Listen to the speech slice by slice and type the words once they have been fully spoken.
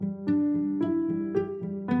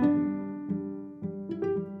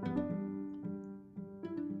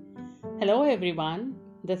everyone,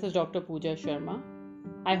 this is Dr. Pooja Sharma.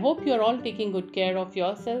 I hope you're all taking good care of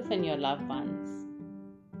yourself and your loved ones.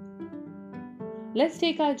 Let's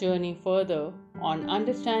take our journey further on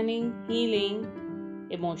understanding, healing,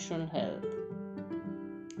 emotional health.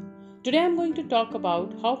 Today I'm going to talk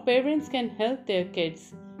about how parents can help their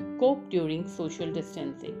kids cope during social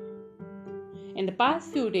distancing. In the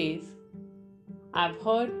past few days, I've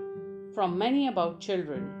heard from many about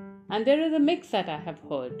children, and there is a mix that I have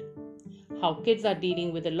heard. How kids are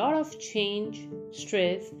dealing with a lot of change,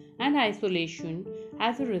 stress, and isolation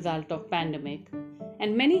as a result of pandemic,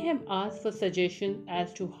 and many have asked for suggestions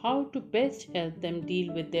as to how to best help them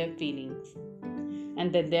deal with their feelings.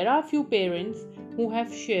 And then there are a few parents who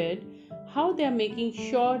have shared how they are making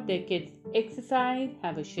sure their kids exercise,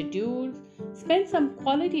 have a schedule, spend some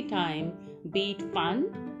quality time, be it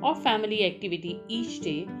fun or family activity each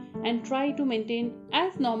day, and try to maintain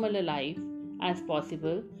as normal a life as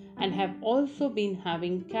possible, and have also been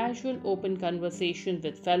having casual open conversations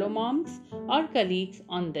with fellow moms or colleagues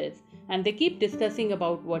on this, and they keep discussing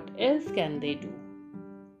about what else can they do.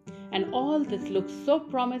 And all this looks so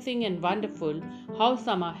promising and wonderful, how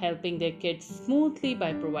some are helping their kids smoothly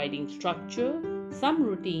by providing structure, some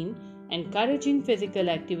routine, encouraging physical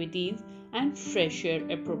activities and fresh air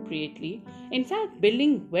appropriately. In fact,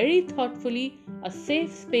 building very thoughtfully a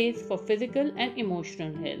safe space for physical and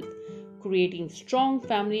emotional health, creating strong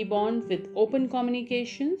family bonds with open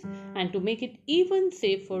communications, and to make it even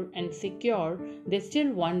safer and secure, they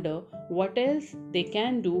still wonder what else they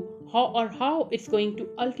can do, how it's going to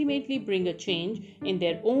ultimately bring a change in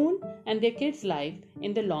their own and their kids' life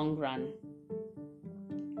in the long run.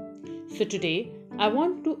 So today, I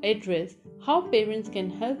want to address how parents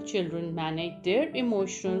can help children manage their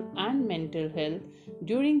emotional and mental health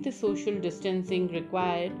during the social distancing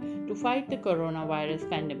required to fight the coronavirus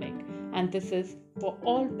pandemic. And this is for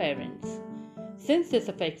all parents. Since this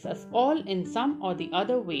affects us all in some or the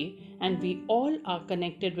other way, and we all are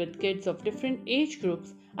connected with kids of different age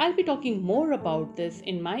groups, I'll be talking more about this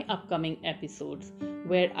in my upcoming episodes,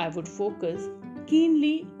 where I would focus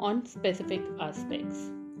keenly on specific aspects.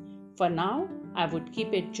 For now, I would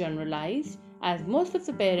keep it generalized, as most of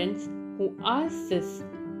the parents who ask this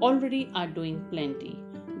already are doing plenty.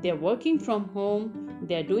 They're working from home,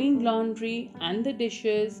 they're doing laundry and the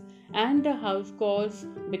dishes and the house chores,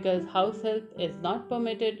 because house help is not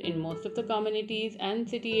permitted in most of the communities and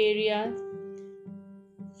city areas.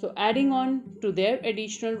 So adding on to their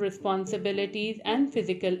additional responsibilities and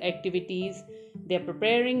physical activities, they're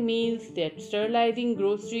preparing meals, they're sterilizing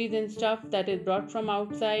groceries and stuff that is brought from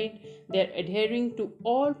outside, they're adhering to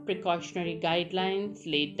all precautionary guidelines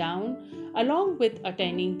laid down, along with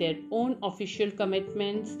attending their own official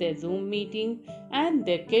commitments, their Zoom meetings, and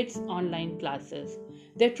their kids' online classes.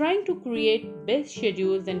 They're trying to create best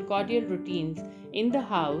schedules and cordial routines in the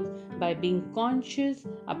house by being conscious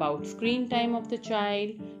about screen time of the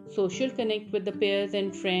child, social connect with the peers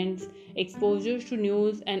and friends, exposure to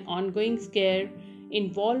news and ongoing scare,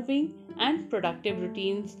 involving and productive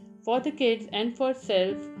routines for the kids and for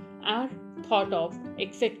self are thought of,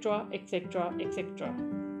 etc., etc., etc.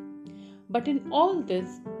 But in all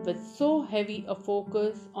this, with so heavy a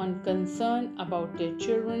focus on concern about their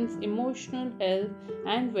children's emotional health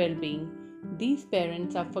and well-being, these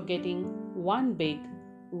parents are forgetting one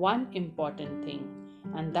important thing,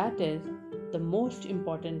 and that is the most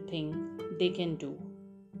important thing they can do: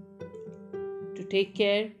 to take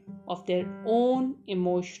care of their own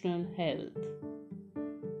emotional health.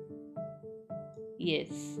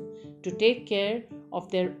 Yes, to take care of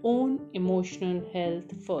their own emotional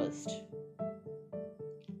health first.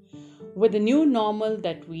 With the new normal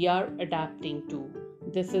that we are adapting to,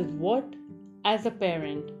 this is what, as a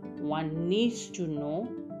parent, one needs to know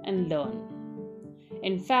and learn.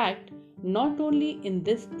 In fact, not only in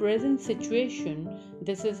this present situation,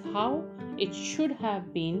 this is how it should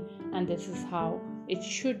have been, and this is how it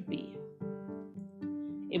should be.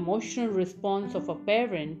 Emotional response of a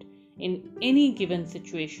parent in any given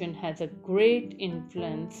situation has a great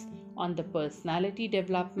influence on the personality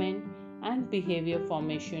development and behavior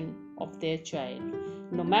formation of their child,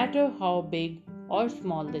 no matter how big or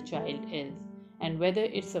small the child is, and whether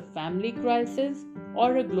it's a family crisis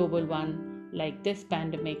or a global one like this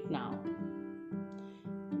pandemic now.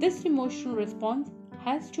 This emotional response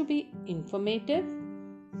has to be informative,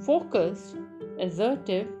 focused,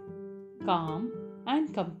 assertive, calm,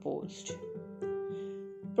 and composed.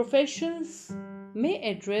 Professionals may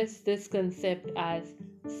address this concept as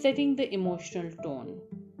setting the emotional tone,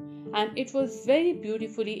 and it was very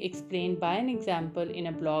beautifully explained by an example in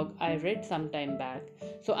a blog I read some time back,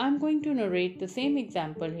 so I'm going to narrate the same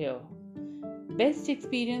example here. best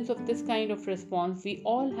experience of this kind of response we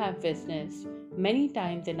all have witnessed many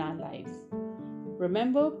times in our lives.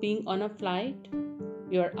 Remember being on a flight?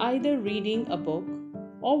 You're either reading a book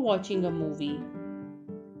or watching a movie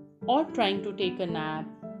or trying to take a nap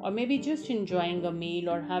or maybe just enjoying a meal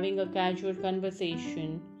or having a casual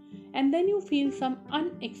conversation, and then you feel some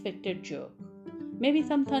unexpected jerk, maybe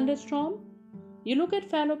some thunderstorm. You look at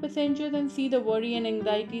fellow passengers and see the worry and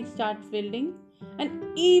anxiety starts building,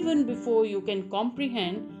 and even before you can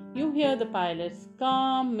comprehend, you hear the pilot's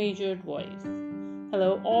calm, measured voice.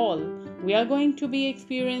 Hello all, we are going to be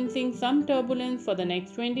experiencing some turbulence for the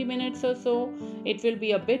next 20 minutes or so. It will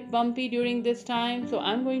be a bit bumpy during this time, so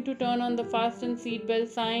I'm going to turn on the fasten seatbelt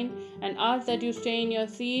sign and ask that you stay in your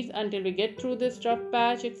seats until we get through this rough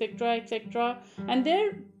patch, etc., etc. And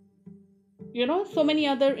there, so many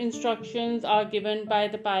other instructions are given by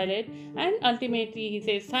the pilot, and ultimately he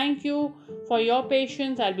says, "Thank you for your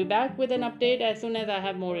patience. I'll be back with an update as soon as I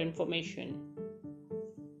have more information."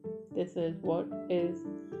 This is what is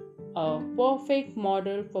a perfect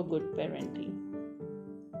model for good parenting.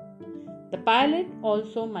 The pilot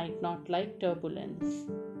also might not like turbulence.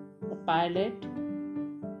 The pilot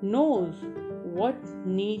knows what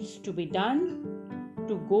needs to be done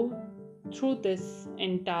to go through this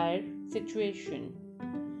entire situation.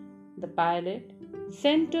 The pilot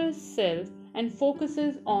centers self and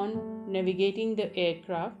focuses on navigating the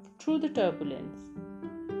aircraft through the turbulence.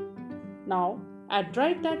 Now, at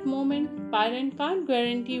right that moment, pilot can't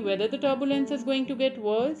guarantee whether the turbulence is going to get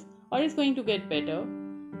worse or is going to get better.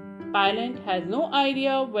 Pilot has no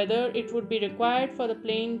idea whether it would be required for the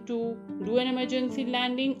plane to do an emergency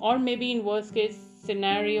landing, or maybe in worst case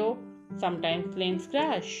scenario, sometimes planes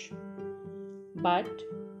crash. But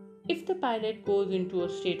if the pilot goes into a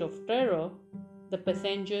state of terror, the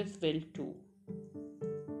passengers will too.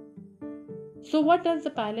 So what does the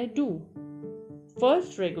pilot do?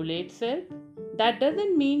 First, regulate self. That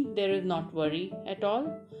doesn't mean there is not worry at all.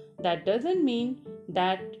 That doesn't mean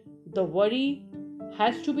that the worry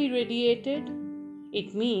has to be radiated.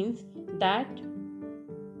 It means that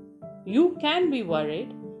you can be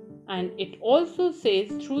worried, and it also says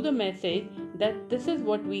through the message that this is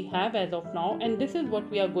what we have as of now and this is what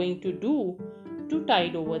we are going to do to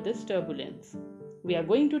tide over this turbulence. We are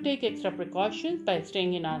going to take extra precautions by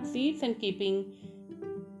staying in our seats and keeping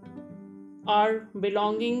our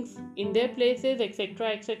belongings in their places, etc.,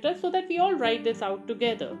 etc., so that we all ride this out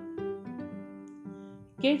together.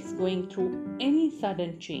 Kids going through any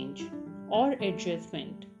sudden change or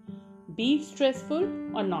adjustment, be it stressful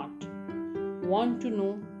or not, want to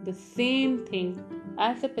know the same thing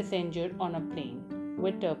as a passenger on a plane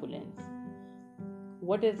with turbulence.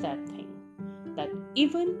 What is that thing? That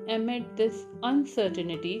even amid this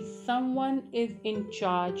uncertainty, someone is in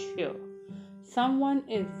charge here. Someone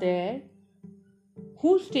is there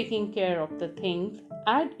who's taking care of the things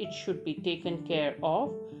as it should be taken care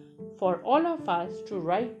of for all of us to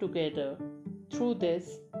ride together through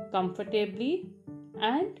this comfortably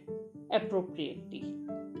and appropriately.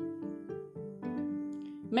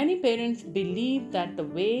 Many parents believe that the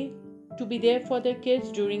way to be there for their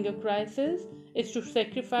kids during a crisis is to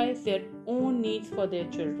sacrifice their own needs for their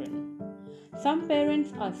children. Some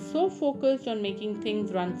parents are so focused on making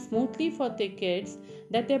things run smoothly for their kids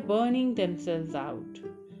that they're burning themselves out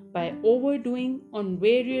by overdoing on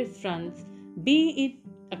various fronts, be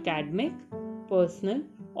it academic, personal,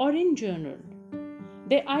 or in general.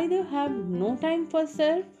 They either have no time for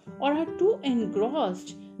self or are too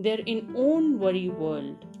engrossed their own worry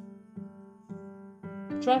world.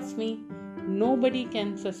 Trust me, nobody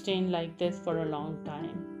can sustain like this for a long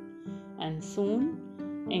time. And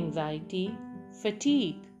soon, anxiety,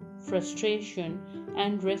 fatigue, frustration,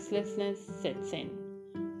 and restlessness sets in.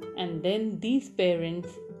 And then these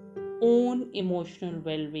parents' own emotional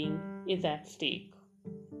well-being is at stake.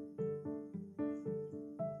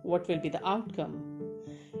 What will be the outcome?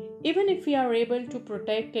 Even if we are able to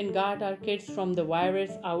protect and guard our kids from the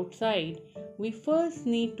virus outside, we first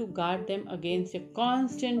need to guard them against a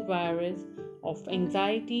constant virus of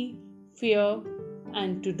anxiety, fear,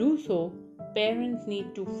 and to do so, parents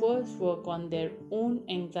need to first work on their own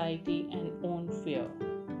anxiety and own fear.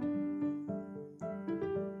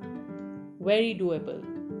 Very doable.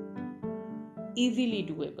 Easily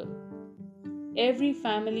doable. Every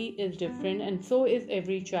family is different, and so is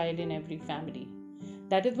every child in every family.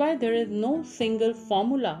 That is why there is no single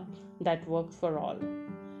formula that works for all.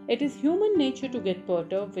 It is human nature to get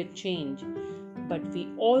perturbed with change, but we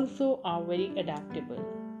also are very adaptable.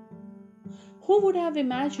 Who would have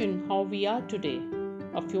imagined how we are today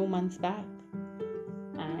a few months back?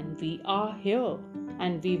 And we are here,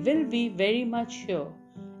 and we will be very much here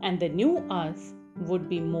and the new us would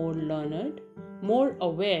be more learned, more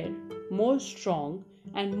aware, more strong,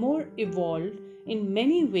 and more evolved in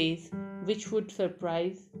many ways which would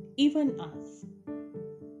surprise even us.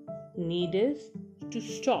 Need is to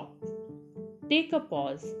stop, take a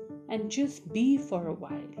pause, and just be for a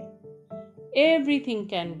while. Everything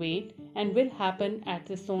can wait and will happen at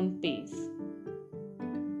its own pace.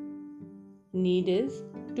 Need is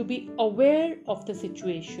to be aware of the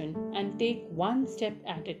situation and take one step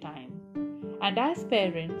at a time. And as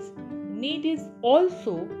parents, need is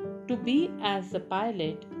also to be as the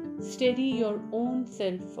pilot, steady your own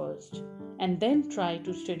self first and then try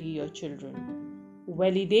to steady your children.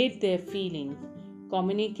 Validate their feelings,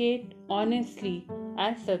 communicate honestly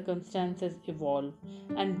as circumstances evolve,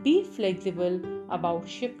 and be flexible about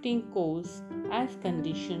shifting course as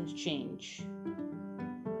conditions change.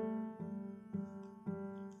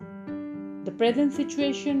 The present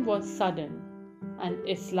situation was sudden and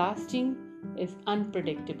its lasting is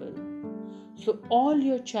unpredictable. So, all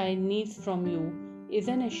your child needs from you is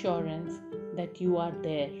an assurance that you are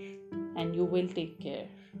there and you will take care.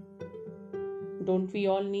 Don't we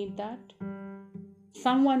all need that?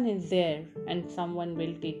 Someone is there and someone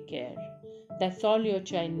will take care. That's all your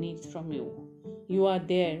child needs from you. You are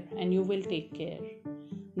there and you will take care.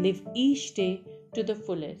 Live each day to the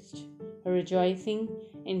fullest, rejoicing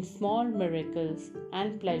in small miracles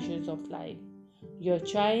and pleasures of life. Your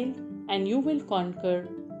child and you will conquer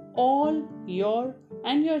all your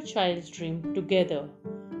and your child's dream together,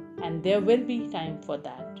 and there will be time for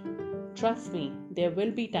that. Trust me, there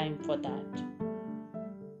will be time for that.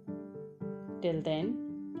 Till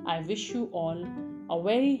then, I wish you all a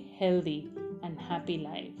very healthy and happy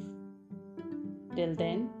life. Till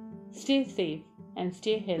then, stay safe and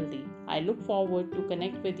stay healthy. I look forward to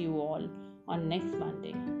connect with you all on next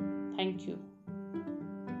Monday. Thank you.